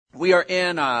We are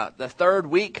in the third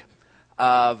week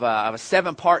of a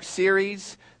 7-part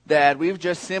series that we've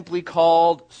just simply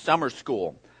called Summer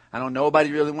School. I know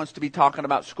nobody really wants to be talking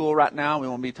about school right now. We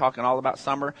won't be talking all about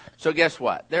summer. So guess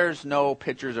what? There's no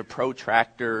pictures of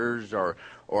protractors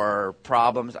or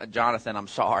problems. Jonathan, I'm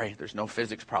sorry. There's no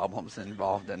physics problems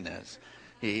involved in this.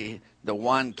 The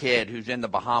one kid who's in the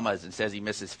Bahamas and says he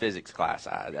misses physics class,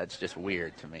 that's just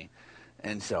weird to me.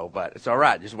 And so, but it's all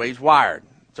right. Just the way he's wired.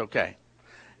 It's okay.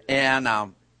 And but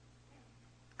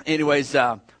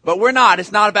we're not.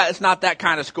 It's not that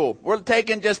kind of school. We're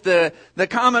taking just the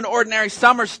common, ordinary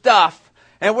summer stuff,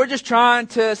 and we're just we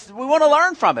want to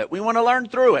learn from it. We want to learn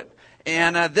through it.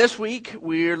 And this week,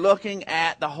 we're looking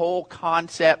at the whole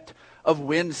concept of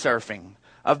windsurfing,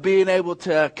 of being able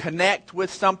to connect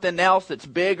with something else that's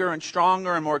bigger and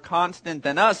stronger and more constant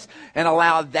than us, and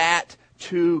allow that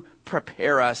to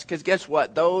prepare us. Because guess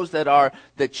what? Those that are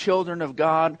the children of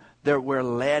God, we're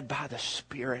led by the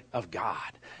Spirit of God.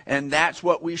 And that's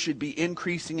what we should be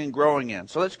increasing and growing in.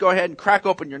 So let's go ahead and crack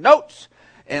open your notes,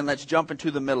 and let's jump into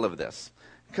the middle of this.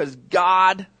 Because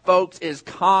God, folks, is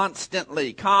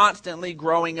constantly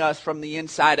growing us from the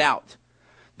inside out.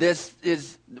 This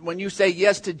is, when you say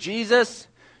yes to Jesus,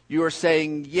 you are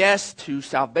saying yes to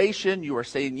salvation. You are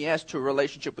saying yes to a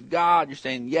relationship with God. You're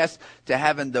saying yes to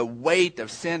having the weight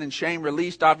of sin and shame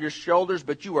released off your shoulders.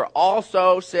 But you are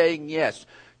also saying yes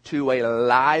to a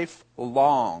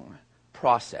lifelong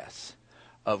process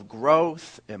of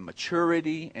growth and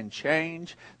maturity and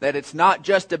change. That it's not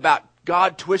just about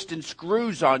God twisting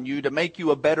screws on you to make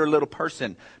you a better little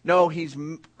person. No, He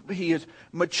is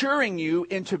maturing you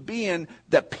into being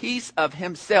the piece of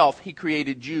Himself He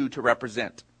created you to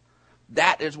represent.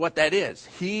 That is what that is.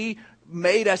 He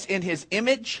made us in His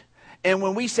image. And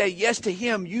when we say yes to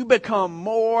Him, you become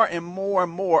more and more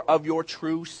and more of your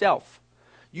true self.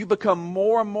 You become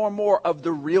more and more of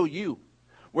the real you,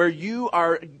 where you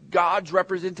are God's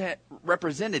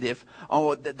representative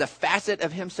on the facet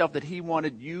of Himself that He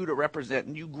wanted you to represent,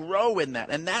 and you grow in that.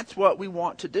 And that's what we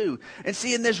want to do. And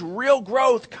see, and this real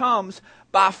growth comes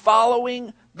by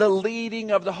following the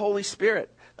leading of the Holy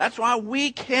Spirit. That's why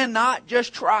we cannot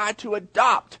just try to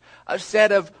adopt a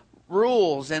set of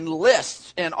rules and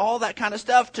lists and all that kind of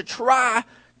stuff to try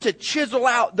to chisel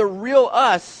out the real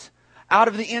us out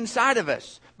of the inside of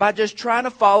us by just trying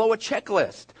to follow a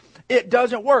checklist. It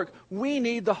doesn't work. We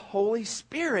need the Holy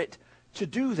Spirit to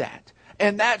do that.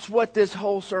 And that's what this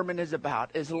whole sermon is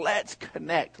about, is let's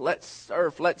connect, let's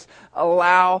surf, let's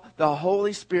allow the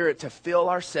Holy Spirit to fill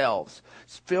ourselves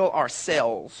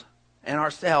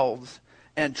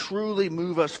and truly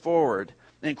move us forward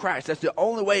in Christ. That's the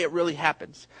only way it really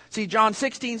happens. See, John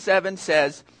 16:7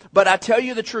 says, "But I tell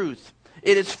you the truth,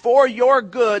 it is for your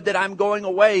good that I'm going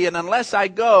away, and unless I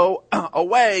go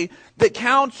away, the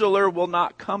Counselor will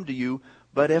not come to you.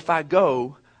 But if I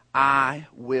go, I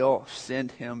will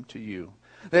send him to you."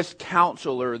 This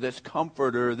Counselor, this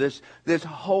Comforter, the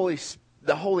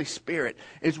Holy Spirit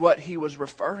is what he was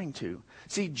referring to.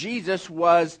 See, Jesus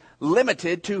was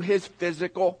limited to his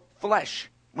physical flesh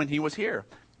when he was here.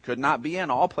 Could not be in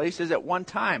all places at one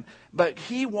time. But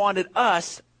he wanted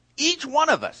us, each one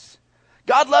of us.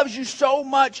 God loves you so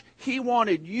much, He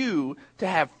wanted you to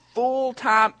have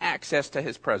full-time access to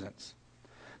His presence.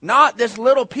 Not this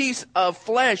little piece of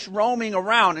flesh roaming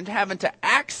around and having to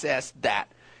access that.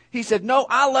 He said, no,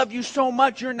 I love you so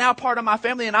much, you're now part of my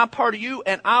family and I'm part of you,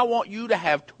 and I want you to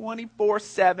have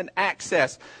 24/7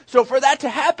 access. So for that to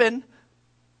happen,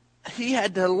 He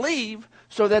had to leave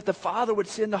so that the Father would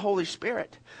send the Holy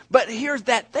Spirit. But here's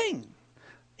that thing.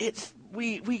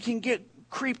 We can get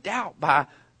creeped out by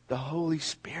the Holy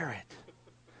Spirit.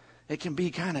 It can be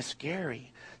kind of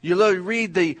scary. You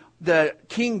read the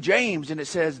King James and it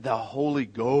says the Holy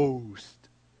Ghost.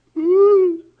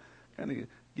 Ooh, kind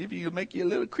of make you a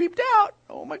little creeped out.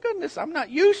 Oh my goodness, I'm not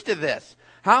used to this.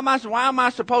 Why am I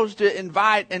supposed to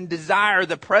invite and desire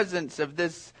the presence of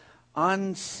this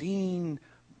unseen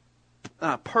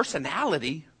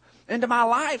personality into my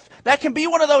life? That can be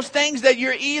one of those things that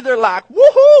you're either like,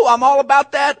 woohoo, I'm all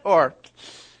about that, or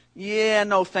yeah,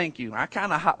 no, thank you. I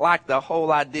kind of like the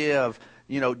whole idea of,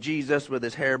 Jesus with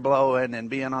his hair blowing and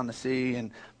being on the sea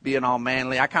and being all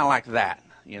manly. I kind of like that.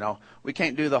 We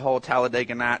can't do the whole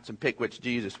Talladega Nights and pick which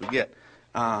Jesus we get.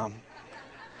 And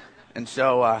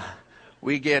so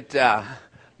we get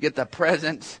the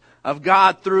presence of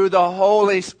God through the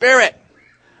Holy Spirit.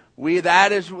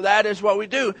 That is what we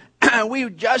do. We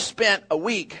just spent a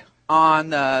week on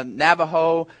the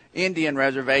Navajo Indian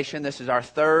Reservation. This is our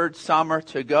third summer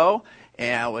to go,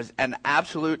 and it was an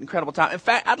absolute incredible time. In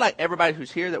fact, I'd like everybody who's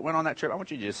here that went on that trip, I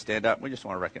want you to just stand up. We just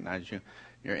want to recognize you.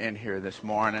 You're in here this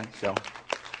morning. So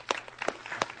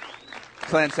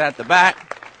Clint's at the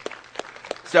back.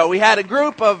 So we had a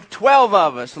group of 12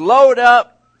 of us load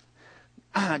up,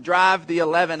 drive the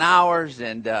 11 hours,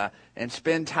 and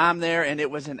spend time there. And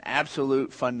it was an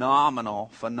absolute phenomenal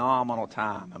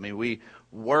time. I mean, we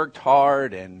worked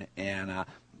hard and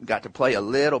got to play a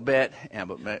little bit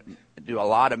and do a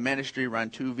lot of ministry, run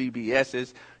 2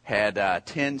 VBSs, had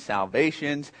 10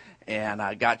 salvations, and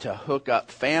I got to hook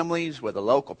up families with a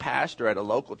local pastor at a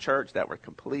local church that were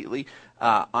completely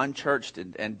unchurched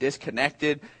and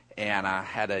disconnected. And I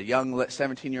had a young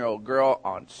 17-year-old girl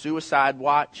on suicide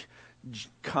watch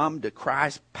come to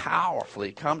Christ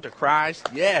powerfully. Come to Christ,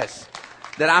 yes.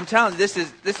 That I'm telling you,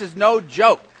 this is no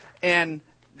joke. And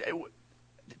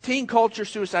teen culture,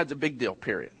 suicide's a big deal,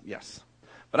 period, yes.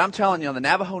 But I'm telling you, the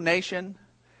Navajo Nation,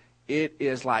 it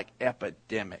is like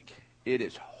epidemic. It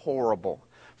is horrible.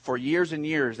 For years and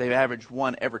years, they've averaged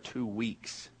one every 2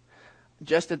 weeks.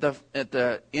 Just at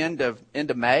the end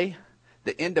of May,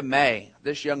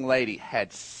 this young lady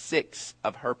had 6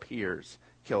 of her peers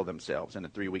kill themselves in a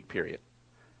 3-week period.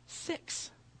 6.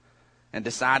 And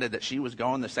decided that she was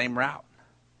going the same route.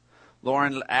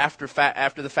 Lauren, after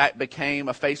the fact, became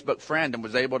a Facebook friend and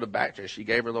was able to backtrack. She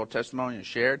gave her little testimony and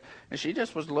shared. And she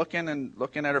just was looking at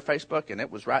her Facebook, and it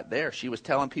was right there. She was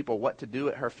telling people what to do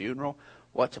at her funeral,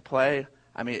 what to play.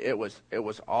 I mean, it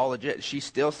was all legit. She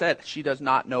still said she does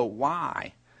not know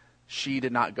why she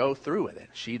did not go through with it.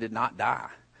 She did not die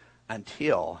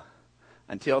until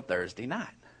Thursday night.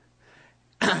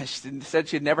 She said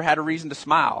she had never had a reason to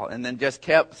smile, and then just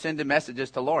kept sending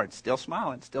messages to Lauren. Still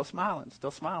smiling, still smiling,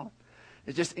 still smiling.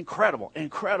 It's just incredible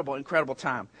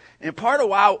time. And part of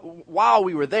while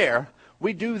we were there,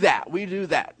 we do that.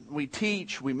 We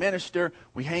teach, we minister,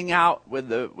 we hang out with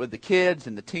the kids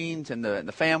and the teens and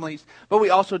the families. But we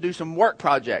also do some work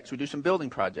projects. We do some building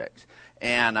projects.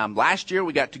 And last year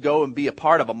we got to go and be a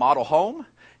part of a model home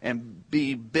and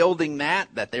be building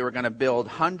that they were going to build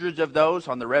hundreds of those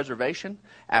on the reservation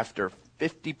after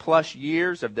 50 plus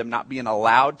years of them not being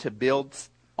allowed to build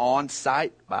on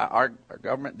site. By our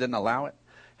government didn't allow it.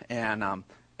 And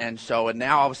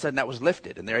now all of a sudden that was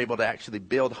lifted, and they're able to actually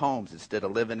build homes instead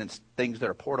of living in things that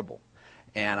are portable.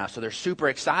 And so they're super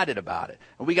excited about it.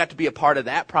 And we got to be a part of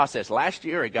that process. Last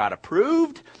year it got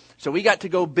approved, so we got to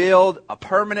go build a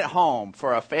permanent home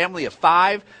for a family of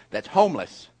 5 that's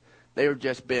homeless. They've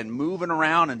just been moving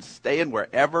around and staying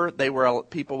wherever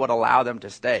people would allow them to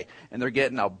stay. And they're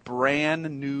getting a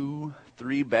brand new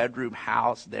 3-bedroom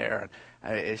house there.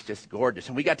 It's just gorgeous.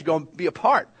 And we got to go and be a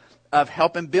part of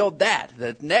helping build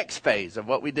the next phase of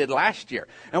what we did last year.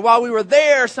 And while we were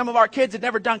there, some of our kids had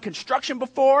never done construction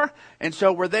before. And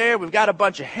so we're there. We've got a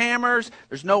bunch of hammers.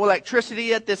 There's no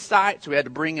electricity at this site, so we had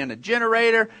to bring in a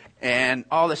generator and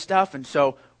all this stuff. And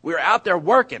so we were out there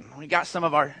working. We got some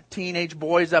of our teenage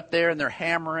boys up there, and they're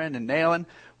hammering and nailing.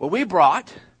 Well, we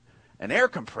brought an air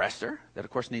compressor that,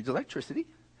 of course, needs electricity,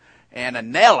 and a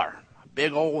nailer, a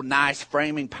big old nice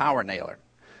framing power nailer.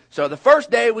 So the first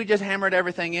day, we just hammered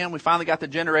everything in. We finally got the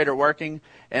generator working,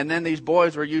 and then these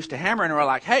boys were used to hammering, and we're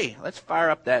like, hey, let's fire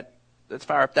up that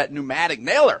pneumatic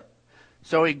nailer.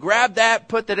 So we grabbed that,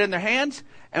 put that in their hands,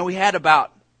 and we had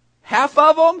about half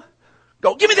of them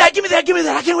go, give me that.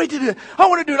 I can't wait to do it. I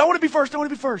want to do it. I want to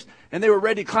be first. And they were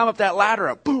ready to climb up that ladder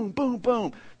up. Boom, boom,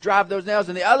 boom. Drive those nails.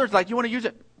 And the others like, you want to use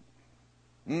it?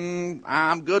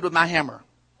 I'm good with my hammer.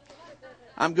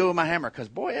 Because,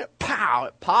 boy, it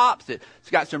pops.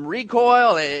 It's got some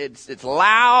recoil. It's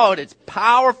loud. It's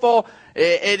powerful.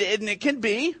 And it can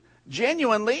be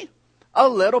genuinely a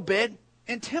little bit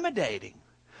intimidating.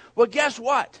 Well, guess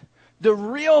what? The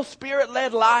real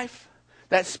Spirit-led life,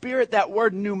 that spirit, that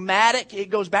word pneumatic, it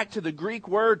goes back to the Greek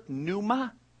word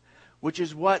pneuma, which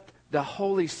is what the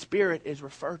Holy Spirit is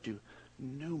referred to.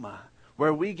 Pneuma.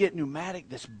 Where we get pneumatic,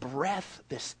 this breath,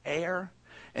 this air,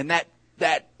 and that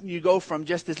you go from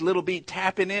just this little beat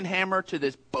tapping in hammer to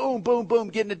this boom, boom, boom,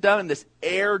 getting it done, this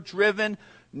air-driven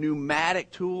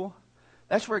pneumatic tool.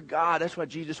 That's what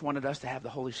Jesus wanted us to have, the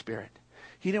Holy Spirit.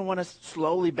 He didn't want us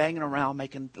slowly banging around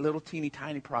making little teeny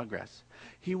tiny progress.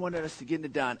 He wanted us to get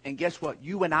it done. And guess what?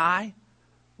 You and I,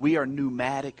 we are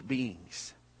pneumatic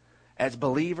beings. As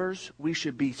believers, we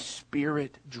should be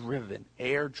Spirit-driven,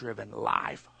 air-driven,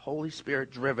 life, Holy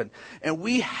Spirit-driven. And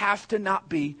we have to not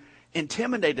be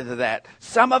intimidated to that.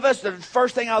 Some of us, the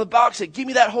first thing out of the box, say, give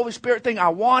me that Holy Spirit thing. I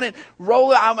want it.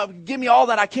 Roll it. Give me all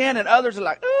that I can. And others are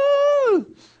like,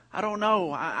 ooh, I don't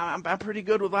know. I'm pretty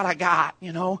good with what I got,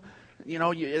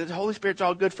 the Holy Spirit's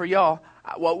all good for y'all.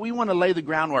 What we want to lay the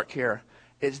groundwork here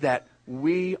is that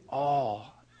we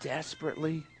all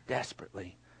desperately,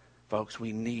 folks,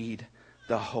 we need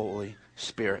the Holy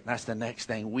Spirit. And that's the next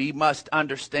thing. We must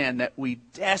understand that we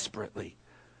desperately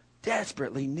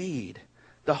desperately need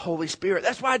the Holy Spirit.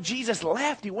 That's why Jesus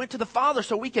left. He went to the Father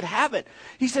so we could have it.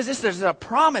 He says this is a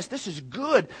promise. This is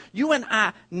good. You and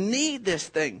I need this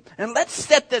thing. And let's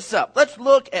set this up. Let's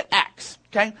look at Acts.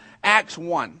 Okay? Acts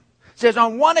 1. It says,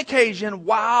 on one occasion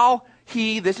while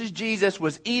this is Jesus,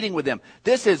 was eating with them.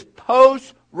 This is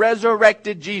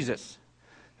post-resurrected Jesus.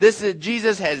 This is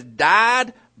Jesus has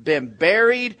died, been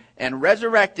buried, and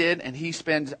resurrected, and he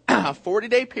spends a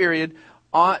 40-day period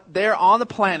there on the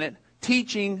planet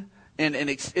teaching and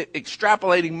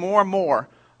extrapolating more and more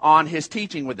on his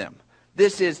teaching with them.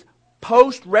 This is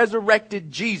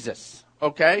post-resurrected Jesus,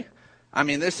 okay? I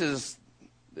mean, it's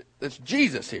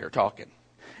Jesus here talking.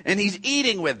 And he's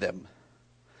eating with them.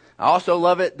 I also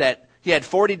love it that he had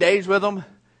 40 days with them,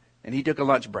 and he took a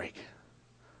lunch break.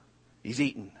 He's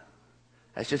eating.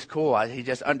 That's just cool. He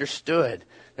just understood.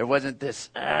 There wasn't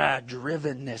this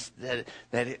drivenness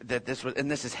that this was, and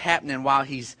this is happening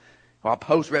while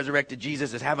post-resurrected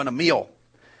Jesus is having a meal.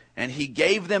 And he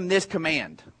gave them this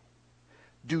command: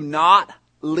 do not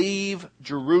leave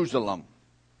Jerusalem,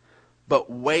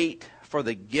 but wait for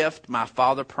the gift my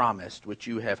Father promised, which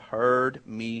you have heard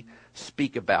me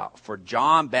speak about. For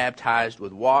John baptized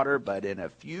with water, but in a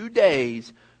few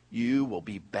days you will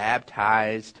be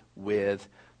baptized with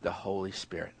the Holy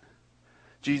Spirit.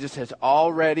 Jesus has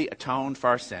already atoned for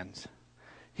our sins.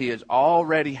 He has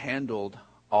already handled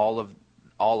all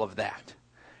of that.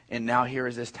 And now here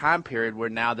is this time period where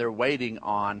now they're waiting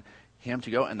on him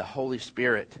to go and the Holy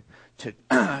Spirit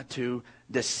to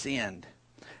descend.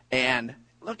 And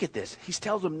look at this. He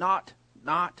tells them not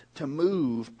to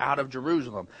move out of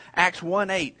Jerusalem. Acts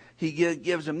 1:8, he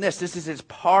gives them this. This is his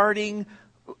parting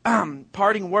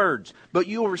words. But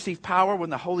you will receive power when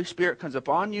the Holy Spirit comes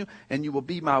upon you, and you will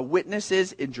be my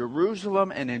witnesses in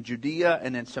Jerusalem and in Judea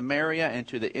and in Samaria and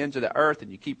to the ends of the earth.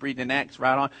 And you keep reading Acts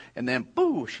right on. And then,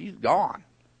 boo, she's gone.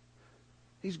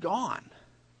 He's gone.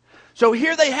 So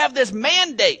here they have this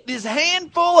mandate. This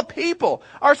handful of people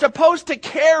are supposed to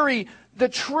carry the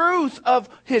truth of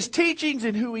his teachings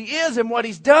and who he is and what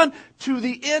he's done to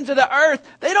the ends of the earth.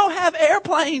 They don't have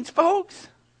airplanes, folks.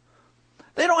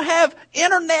 They don't have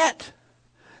internet.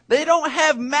 They don't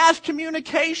have mass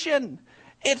communication.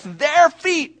 It's their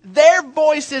feet, their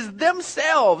voices,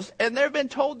 themselves. And they've been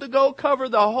told to go cover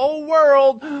the whole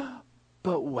world.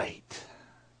 But wait.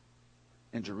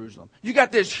 In Jerusalem. You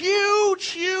got this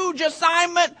huge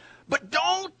assignment, but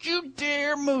don't you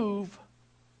dare move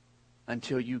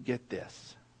until you get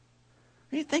this.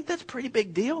 You think that's a pretty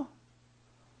big deal?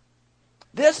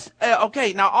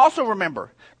 Okay, now also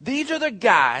remember, these are the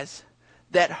guys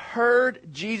that heard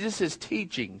Jesus'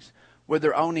 teachings with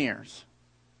their own ears.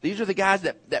 These are the guys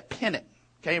that pen it.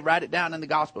 Okay, write it down in the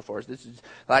gospel for us. This is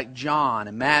like John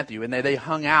and Matthew, and they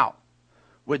hung out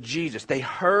with Jesus. They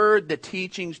heard the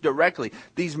teachings directly.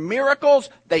 These miracles,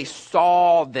 they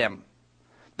saw them.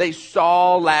 They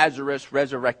saw Lazarus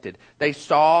resurrected. They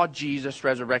saw Jesus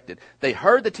resurrected. They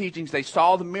heard the teachings. They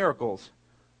saw the miracles.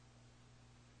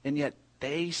 And yet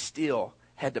they still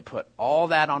had to put all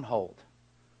that on hold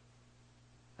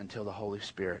until the Holy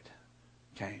Spirit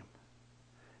came.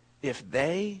 If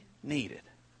they needed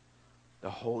the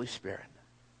Holy Spirit,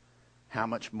 how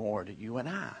much more do you and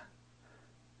I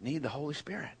need the Holy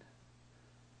Spirit?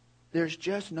 There's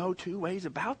just no two ways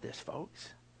about this, folks.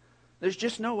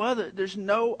 There's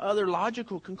no other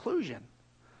logical conclusion.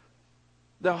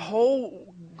 The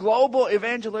whole global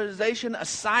evangelization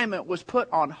assignment was put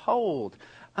on hold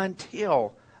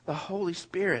until the Holy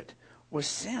Spirit was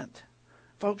sent.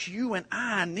 Folks, you and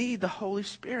I need the Holy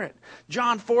Spirit.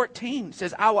 John 14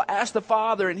 says, I will ask the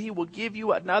Father, and he will give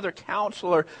you another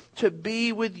counselor to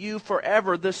be with you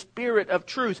forever, the Spirit of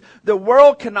truth. The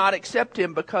world cannot accept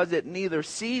him because it neither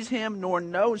sees him nor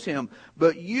knows him.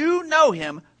 But you know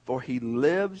him, for he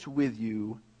lives with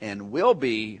you and will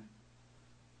be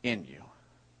in you.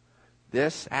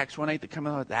 This, Acts 1:8, the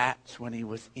coming of, that's when he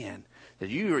was in. That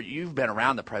you've been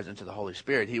around the presence of the Holy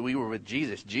Spirit. We were with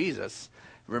Jesus. Jesus,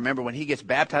 remember when he gets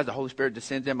baptized, the Holy Spirit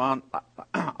descends upon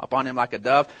him like a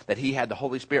dove, that he had the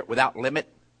Holy Spirit without limit.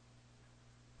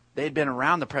 They'd been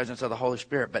around the presence of the Holy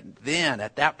Spirit, but then,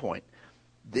 at that point,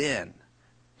 then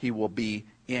he will be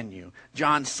in you.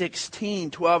 John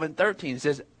 16:12 and 13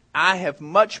 says, I have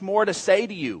much more to say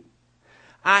to you.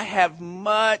 I have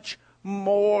much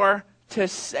more to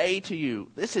say to you.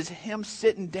 This is him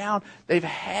sitting down. They've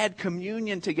had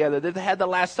communion together. They've had the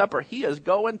Last Supper. He is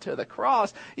going to the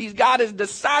cross. He's got his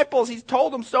disciples. He's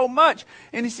told them so much.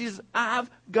 And he says, I've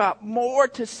got more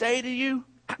to say to you.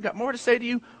 I've got more to say to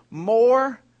you.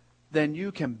 More than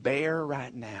you can bear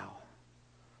right now.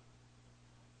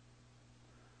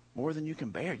 More than you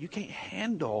can bear. You can't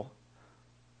handle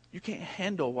You can't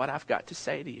handle what I've got to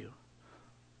say to you.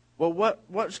 Well,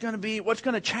 what's going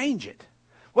to change it?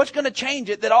 What's going to change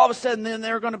it that all of a sudden then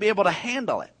they're going to be able to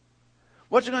handle it?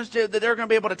 What's going to do that they're going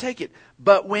to be able to take it?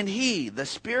 But when He, the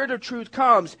Spirit of truth,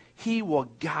 comes, He will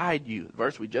guide you. The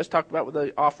verse we just talked about with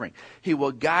the offering. He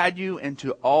will guide you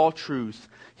into all truth.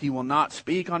 He will not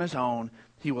speak on His own.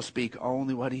 He will speak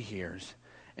only what He hears.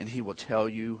 And He will tell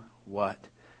you what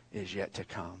is yet to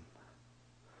come.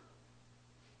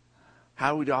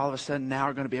 How are we all of a sudden now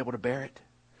are going to be able to bear it?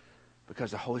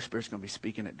 Because the Holy Spirit's going to be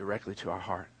speaking it directly to our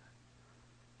heart.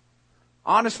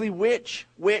 Honestly, which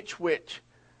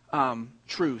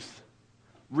truth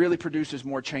really produces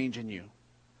more change in you?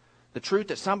 The truth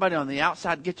that somebody on the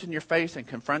outside gets in your face and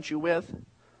confronts you with?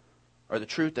 Or the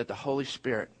truth that the Holy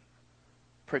Spirit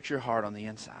pricks your heart on the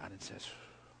inside and says,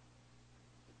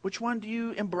 which one do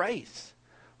you embrace?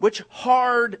 Which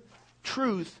hard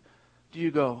truth do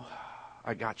you go,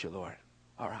 I got you, Lord.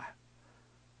 All right.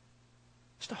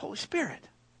 It's the Holy Spirit.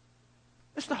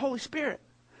 It's the Holy Spirit.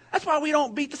 That's why we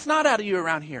don't beat the snot out of you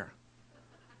around here.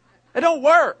 It don't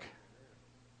work.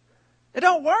 It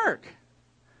don't work.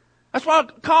 That's why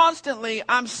constantly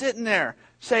I'm sitting there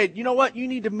saying, you know what? You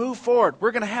need to move forward.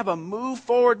 We're going to have a move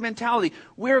forward mentality.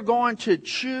 We're going to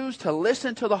choose to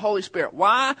listen to the Holy Spirit.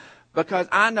 Why? Because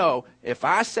I know if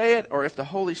I say it or if the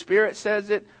Holy Spirit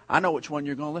says it, I know which one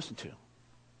you're going to listen to.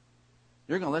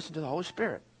 You're going to listen to the Holy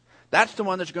Spirit. That's the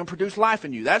one that's going to produce life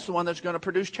in you. That's the one that's going to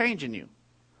produce change in you.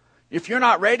 If you're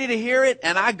not ready to hear it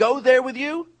and I go there with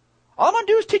you, all I'm going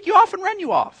to do is tick you off and run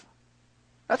you off.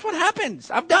 That's what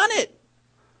happens. I've done it.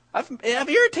 I've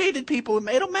irritated people and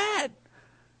made them mad.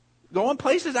 Going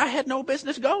places I had no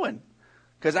business going.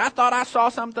 Because I thought I saw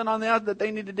something on the outside that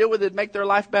they need to deal with it, make their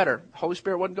life better. The Holy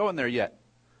Spirit wasn't going there yet.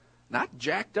 Not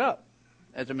jacked up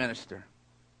as a minister.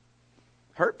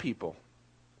 Hurt people.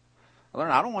 I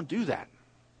learned I don't want to do that.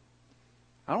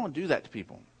 I don't want to do that to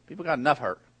people. People got enough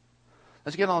hurt.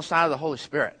 Let's get on the side of the Holy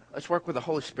Spirit. Let's work with the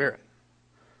Holy Spirit.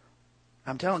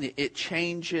 I'm telling you, it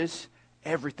changes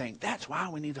everything. That's why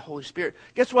we need the Holy Spirit.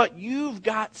 Guess what? You've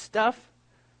got stuff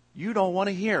you don't want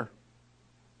to hear.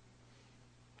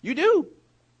 You do.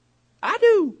 I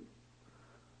do.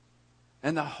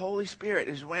 And the Holy Spirit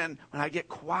is when I get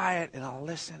quiet and I'll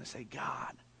listen and say,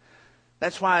 God.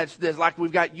 That's why there's like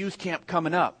we've got youth camp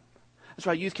coming up. That's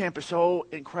why youth camp is so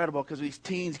incredible, because these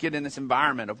teens get in this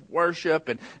environment of worship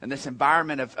and this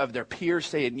environment of their peers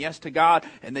saying yes to God,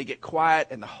 and they get quiet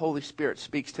and the Holy Spirit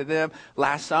speaks to them.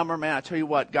 Last summer, man, I tell you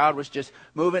what, God was just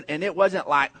moving, and it wasn't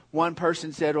like one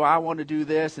person said, I want to do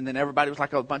this, and then everybody was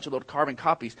like a bunch of little carbon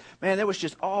copies. Man, it was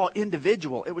just all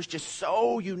individual. It was just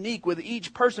so unique with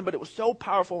each person, but it was so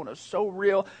powerful and it was so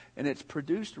real, and it's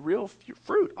produced real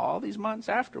fruit all these months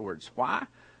afterwards. Why?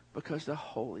 Because the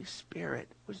Holy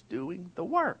Spirit was doing the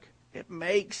work. It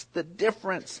makes the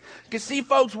difference. Because see,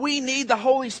 folks, we need the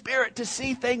Holy Spirit to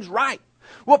see things right.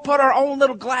 We'll put our own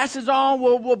little glasses on.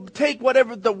 We'll take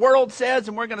whatever the world says,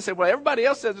 and we're going to say, well, everybody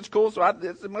else says it's cool, so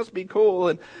it must be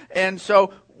cool. And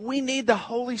so we need the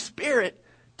Holy Spirit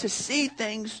to see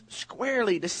things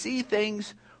squarely, to see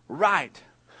things right.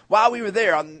 While we were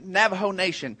there on Navajo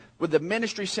Nation, with the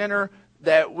ministry center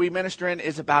that we minister in,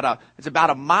 it's about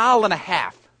a mile and a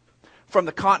half from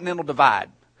the Continental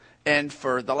Divide. And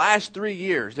for the last 3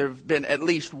 years, there have been at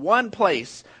least one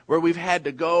place where we've had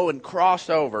to go and cross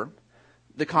over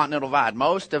the Continental Divide.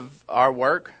 Most of our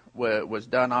work was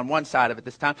done on one side of it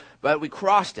this time, but we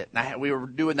crossed it. And we were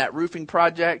doing that roofing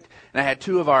project, and I had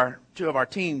two of our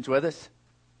teens with us.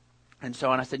 And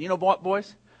I said, you know what,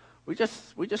 boys? We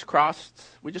just crossed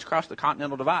the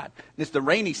Continental Divide. And it's the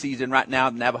rainy season right now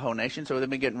in the Navajo Nation, so they've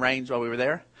been getting rains while we were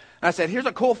there. And I said, here's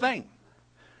a cool thing.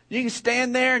 You can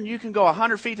stand there and you can go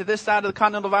 100 feet to this side of the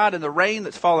Continental Divide, and the rain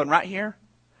that's falling right here,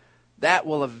 that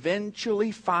will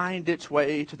eventually find its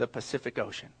way to the Pacific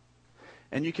Ocean.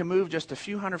 And you can move just a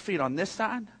few hundred feet on this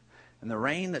side, and the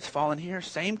rain that's falling here,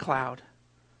 same cloud,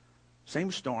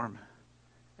 same storm,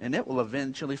 and it will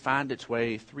eventually find its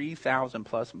way 3,000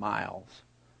 plus miles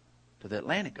to the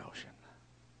Atlantic Ocean.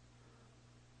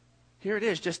 Here it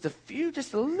is, just a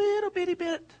little bitty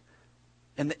bit.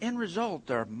 And the end result,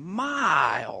 they're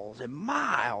miles and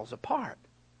miles apart.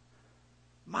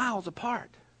 Miles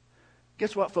apart.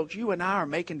 Guess what, folks? You and I are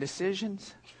making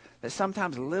decisions that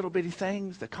sometimes little bitty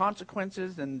things, the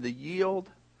consequences and the yield,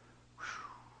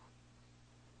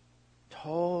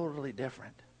 totally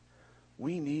different.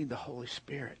 We need the Holy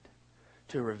Spirit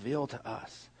to reveal to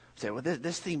us. Say, well,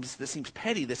 this seems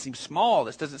petty. This seems small.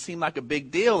 This doesn't seem like a big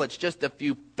deal. It's just a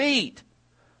few feet.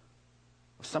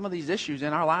 Some of these issues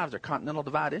in our lives are Continental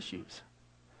Divide issues.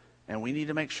 And we need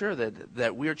to make sure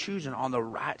that we're choosing on the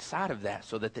right side of that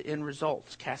so that the end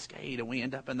results cascade and we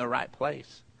end up in the right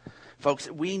place. Folks,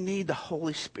 we need the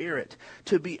Holy Spirit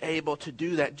to be able to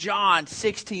do that. John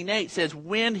 16:8 says,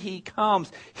 when he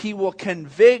comes, he will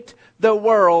convict the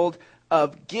world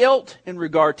of guilt in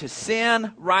regard to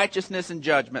sin, righteousness, and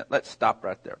judgment. Let's stop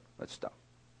right there. Let's stop.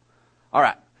 All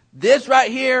right. This right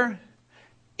here,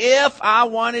 if I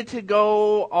wanted to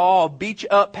go all beat you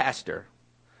up, Pastor,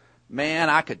 man,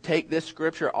 I could take this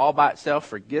scripture all by itself,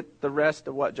 forget the rest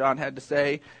of what John had to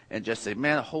say, and just say,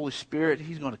 man, the Holy Spirit,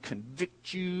 he's going to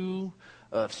convict you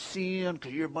of sin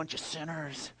because you're a bunch of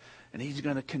sinners. And he's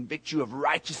going to convict you of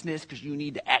righteousness because you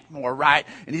need to act more right.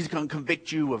 And he's going to convict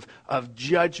you of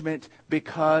judgment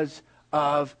because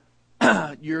of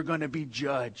you're going to be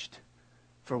judged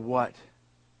for what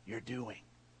you're doing.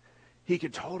 He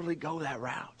could totally go that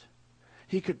route.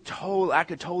 I could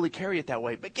totally carry it that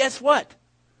way. But guess what?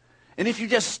 And if you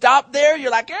just stop there,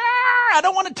 you're like, I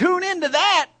don't want to tune into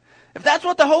that. If that's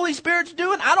what the Holy Spirit's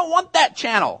doing, I don't want that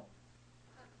channel.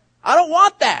 I don't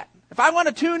want that. If I want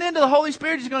to tune into the Holy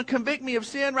Spirit, he's going to convict me of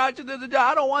sin, righteousness,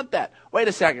 I don't want that. Wait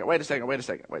a second.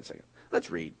 Let's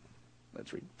read.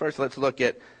 First, let's look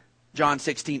at John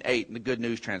 16:8 in the Good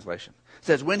News Translation. It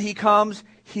says, when he comes,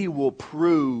 he will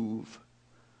prove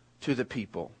to the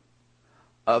people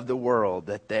of the world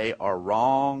that they are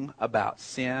wrong about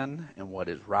sin and what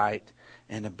is right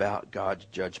and about God's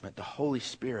judgment. The Holy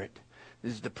Spirit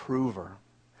is the prover.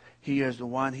 He is the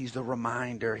one, he's the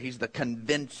reminder, he's the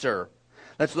convincer.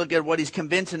 Let's look at what he's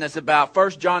convincing us about.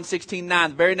 1 John 16:9,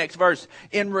 the very next verse.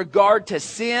 In regard to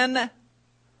sin,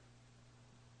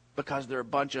 because they're a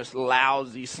bunch of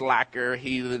lousy, slacker,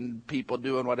 heathen people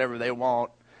doing whatever they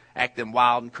want, acting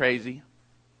wild and crazy.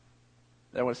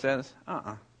 Is that what it says?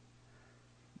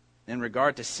 In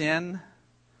regard to sin,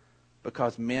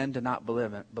 because men do not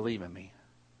believe in me.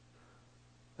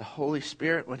 The Holy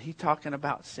Spirit, when he's talking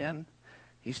about sin,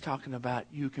 he's talking about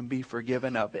you can be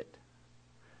forgiven of it.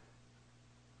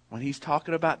 When he's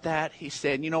talking about that, he's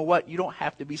saying, you know what? You don't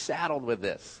have to be saddled with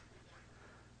this.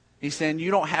 He's saying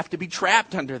you don't have to be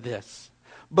trapped under this.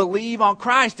 Believe on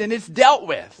Christ and it's dealt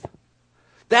with.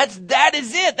 That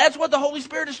is it. That's what the Holy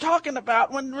Spirit is talking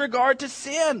about in regard to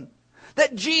sin.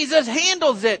 That Jesus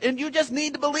handles it and you just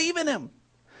need to believe in him.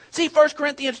 See, 1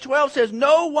 Corinthians 12 says,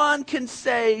 no one can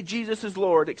say Jesus is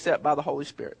Lord except by the Holy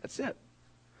Spirit. That's it.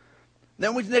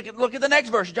 Then we look at the next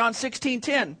verse, John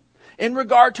 16:10. In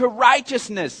regard to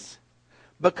righteousness,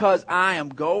 because I am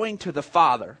going to the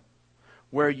Father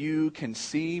where you can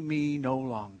see me no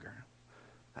longer.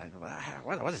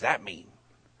 What does that mean?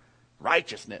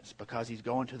 Righteousness, because he's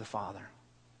going to the Father.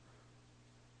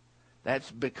 That's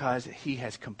because he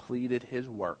has completed his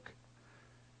work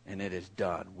and it is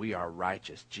done. We are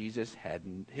righteous. Jesus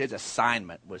his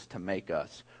assignment was to make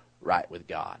us right with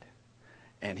God.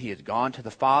 And he has gone to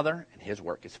the Father and his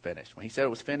work is finished. When he said it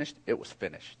was finished, it was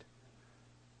finished.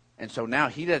 And so now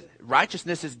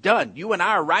righteousness is done. You and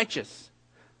I are righteous.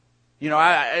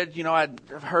 I've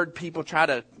heard people try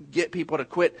to get people to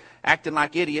quit acting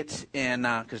like idiots, and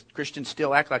because Christians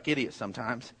still act like idiots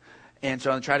sometimes, and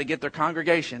so they try to get their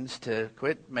congregations to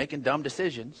quit making dumb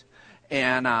decisions,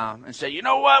 and say, you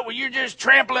know what? Well, you're just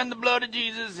trampling the blood of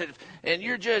Jesus, and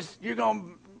you're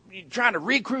trying to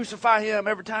re-crucify him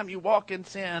every time you walk in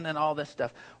sin and all this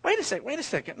stuff. Wait a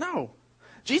second. No,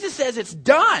 Jesus says it's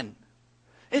done.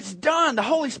 It's done. The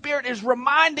Holy Spirit is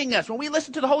reminding us. When we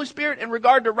listen to the Holy Spirit in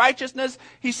regard to righteousness,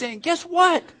 he's saying, guess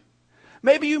what?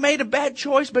 Maybe you made a bad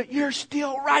choice, but you're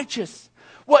still righteous.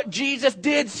 What Jesus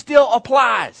did still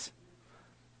applies.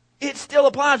 It still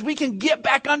applies. We can get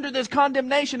back under this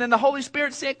condemnation, and the Holy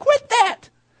Spirit saying, quit that.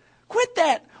 Quit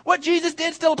that. What Jesus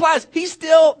did still applies. He's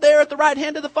still there at the right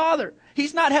hand of the Father.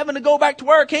 He's not having to go back to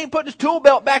work. He ain't putting his tool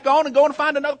belt back on and going to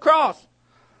find another cross.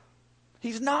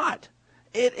 He's not.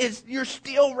 You're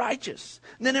still righteous.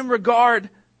 And then in regard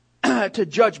to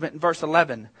judgment in verse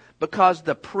 11, because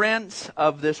the prince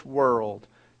of this world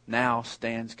now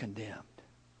stands condemned.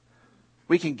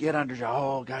 We can get under,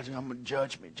 oh, God's going to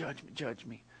judge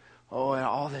me. Oh, and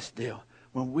all this deal.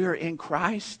 When we're in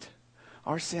Christ,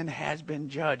 our sin has been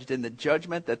judged. And the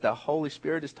judgment that the Holy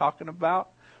Spirit is talking about,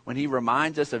 when he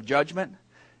reminds us of judgment,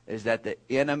 is that the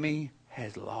enemy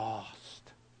has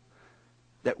lost.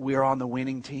 That we're on the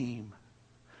winning team.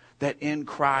 That in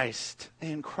Christ,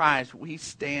 we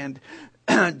stand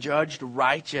judged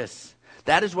righteous.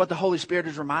 That is what the Holy Spirit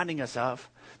is reminding us of.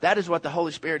 That is what the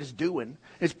Holy Spirit is doing.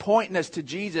 It's pointing us to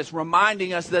Jesus,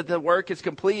 reminding us that the work is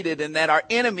completed and that our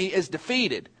enemy is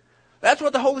defeated. That's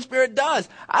what the Holy Spirit does.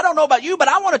 I don't know about you, but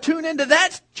I want to tune into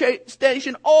that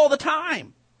station all the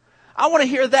time. I want to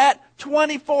hear that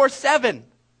 24/7.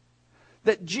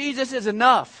 that Jesus is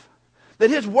enough, that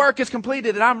his work is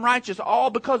completed, and I'm righteous all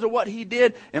because of what he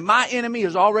did, and my enemy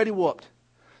is already whooped.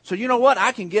 So you know what?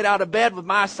 I can get out of bed with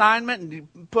my assignment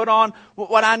and put on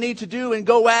what I need to do and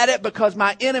go at it because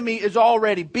my enemy is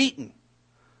already beaten.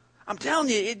 I'm telling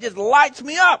you, it just lights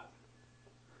me up.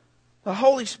 The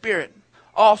Holy Spirit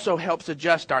also helps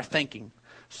adjust our thinking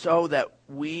so that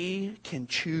we can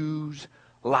choose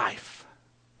life.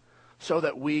 So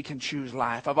that we can choose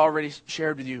life. I've already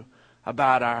shared with you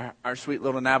about our sweet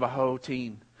little Navajo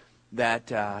teen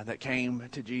that came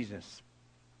to Jesus.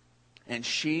 And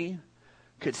she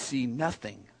could see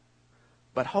nothing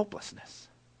but hopelessness.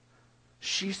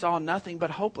 She saw nothing but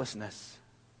hopelessness.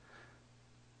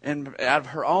 And out of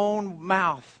her own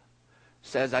mouth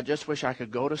says, I just wish I could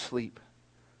go to sleep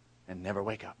and never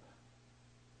wake up.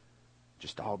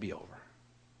 Just all be over.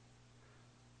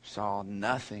 Saw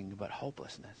nothing but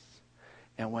hopelessness.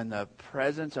 And when the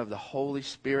presence of the Holy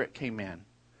Spirit came in,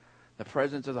 the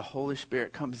presence of the Holy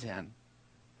Spirit comes in,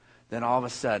 then all of a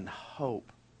sudden,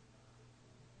 hope.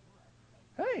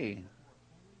 Hey,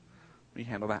 we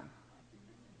handle that.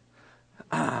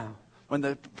 When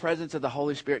the presence of the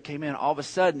Holy Spirit came in, all of a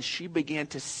sudden, she began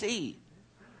to see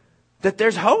that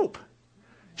there's hope.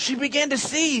 She began to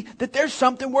see that there's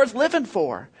something worth living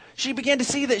for. She began to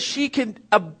see that she can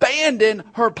abandon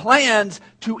her plans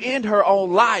to end her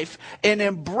own life and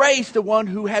embrace the one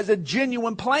who has a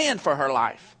genuine plan for her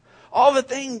life. All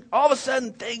of a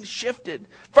sudden, things shifted.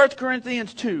 1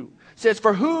 Corinthians 2 says,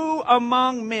 For who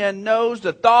among men knows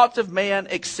the thoughts of man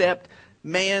except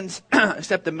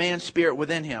the man's spirit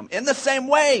within him? In the same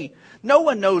way, no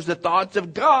one knows the thoughts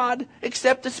of God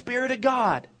except the Spirit of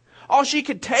God. All she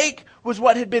could take was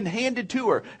what had been handed to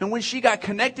her. And when she got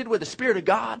connected with the Spirit of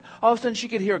God, all of a sudden she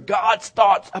could hear God's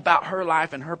thoughts about her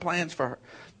life and her plans for her.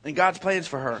 And God's plans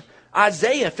for her.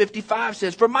 Isaiah 55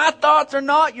 says, For my thoughts are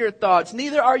not your thoughts,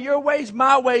 neither are your ways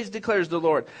my ways, declares the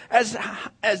Lord. As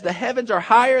the heavens are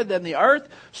higher than the earth,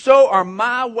 so are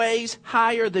my ways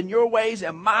higher than your ways,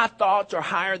 and my thoughts are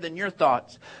higher than your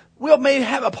thoughts. We may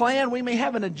have a plan, we may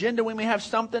have an agenda, we may have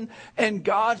something, and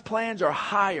God's plans are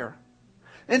higher.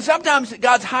 And sometimes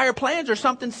God's higher plans are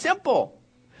something simple.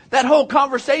 That whole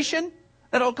conversation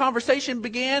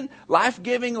began,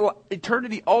 life-giving,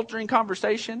 eternity-altering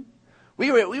conversation. We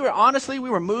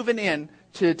were moving in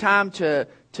to time to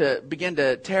begin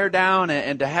to tear down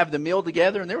and to have the meal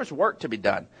together, and there was work to be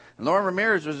done. And Lauren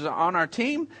Ramirez was on our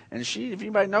team, and she, if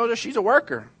anybody knows her, she's a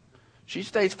worker. She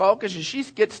stays focused, and she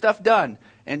gets stuff done.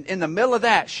 And in the middle of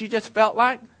that, she just felt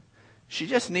like she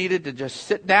just needed to just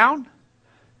sit down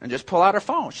and just pull out her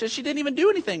phone. She said she didn't even do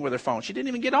anything with her phone. She didn't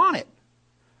even get on it.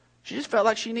 She just felt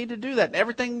like she needed to do that. And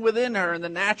everything within her and the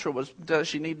natural was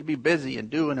she needed to be busy and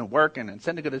doing and working and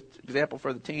setting a good example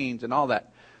for the teens and all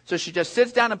that. So she just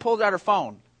sits down and pulls out her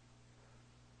phone.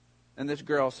 And this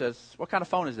girl says, What kind of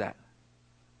phone is that?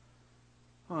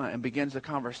 And begins the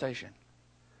conversation.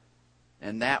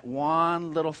 And that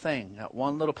one little thing, that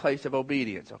one little place of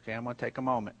obedience, okay, I'm going to take a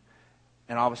moment.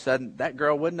 And all of a sudden, that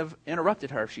girl wouldn't have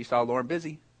interrupted her if she saw Lauren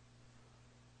busy.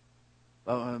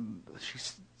 She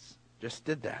just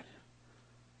did that.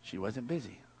 She wasn't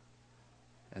busy.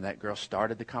 And that girl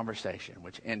started the conversation,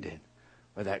 which ended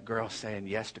with that girl saying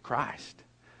yes to Christ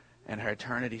and her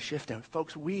eternity shifting.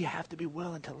 Folks, we have to be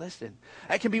willing to listen.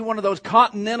 That can be one of those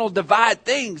continental divide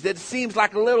things that seems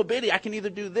like a little bitty. I can either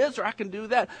do this or I can do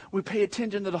that. We pay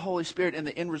attention to the Holy Spirit, and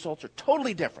the end results are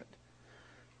totally different.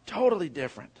 Totally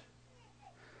different.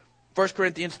 1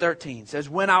 Corinthians 13 says,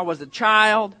 When I was a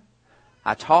child,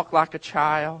 I talked like a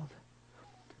child,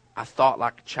 I thought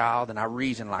like a child, and I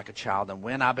reasoned like a child. And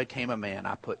when I became a man,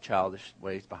 I put childish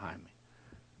ways behind me.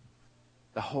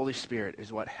 The Holy Spirit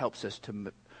is what helps us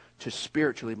to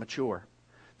spiritually mature,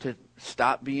 to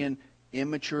stop being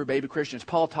immature baby Christians.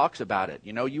 Paul talks about it.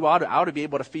 You know, I ought to be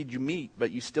able to feed you meat,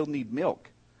 but you still need milk.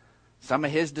 Some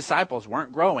of his disciples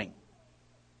weren't growing.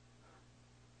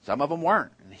 Some of them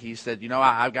weren't. And he said,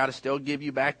 I've got to still give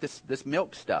you back this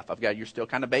milk stuff. You're still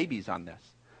kind of babies on this.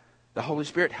 The Holy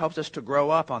Spirit helps us to grow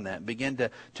up on that and begin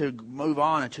to move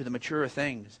on into the mature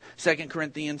things. 2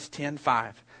 Corinthians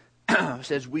 10:5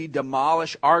 says, We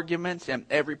demolish arguments and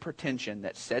every pretension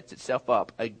that sets itself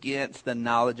up against the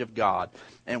knowledge of God,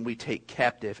 and we take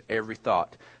captive every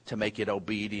thought to make it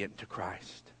obedient to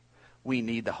Christ. We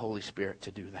need the Holy Spirit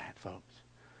to do that, folks,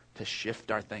 to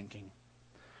shift our thinking.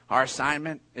 Our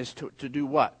assignment is to do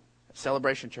what? At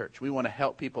Celebration Church, we want to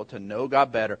help people to know God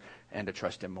better and to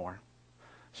trust Him more.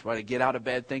 That's what I get out of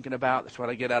bed thinking about. That's what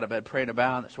I get out of bed praying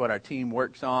about. That's what our team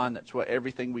works on. That's what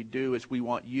everything we do is we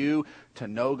want you to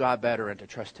know God better and to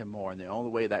trust Him more. And the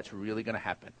only way that's really going to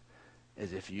happen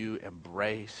is if you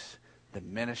embrace the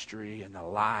ministry and the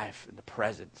life and the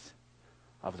presence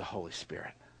of the Holy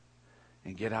Spirit.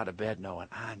 And get out of bed knowing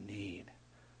I need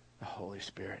the Holy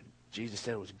Spirit. Jesus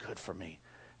said it was good for me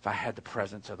if I had the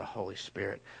presence of the Holy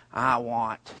Spirit. I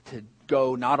want to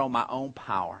go not on my own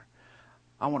power.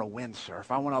 I want to windsurf.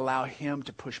 I want to allow Him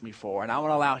to push me forward. I want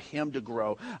to allow Him to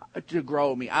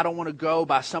grow me. I don't want to go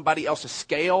by somebody else's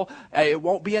scale. It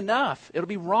won't be enough. It'll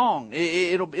be wrong.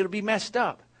 It'll be messed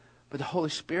up. But the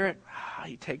Holy Spirit,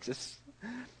 He takes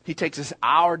us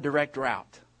our direct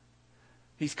route.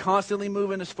 He's constantly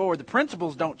moving us forward. The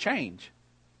principles don't change.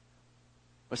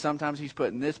 But sometimes He's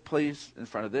putting this piece in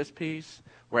front of this piece.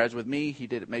 Whereas with me, He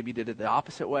did it the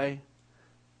opposite way.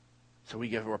 So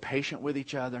we're patient with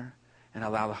each other and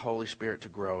allow the Holy Spirit to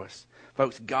grow us.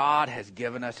 Folks, God has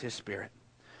given us His Spirit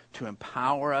to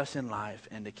empower us in life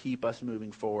and to keep us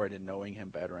moving forward and knowing Him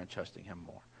better and trusting Him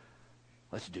more.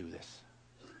 Let's do this.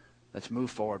 Let's move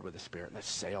forward with the Spirit. Let's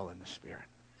sail in the Spirit.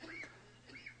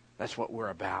 That's what we're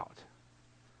about.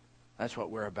 That's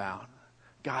what we're about.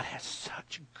 God has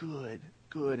such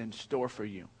good in store for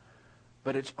you.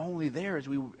 But it's only there as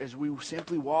we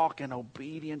simply walk in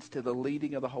obedience to the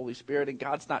leading of the Holy Spirit. And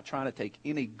God's not trying to take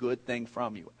any good thing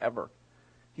from you, ever.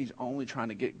 He's only trying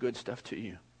to get good stuff to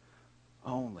you.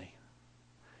 Only.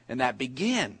 And that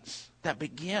begins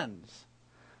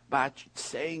by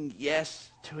saying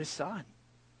yes to His Son.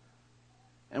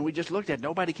 And we just looked at it.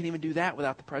 Nobody can even do that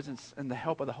without the presence and the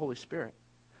help of the Holy Spirit.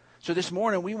 So this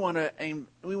morning we want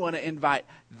to invite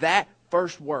that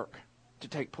first work to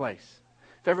take place.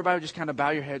 If everybody would just kind of bow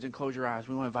your heads and close your eyes,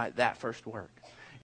 we want to invite that first work.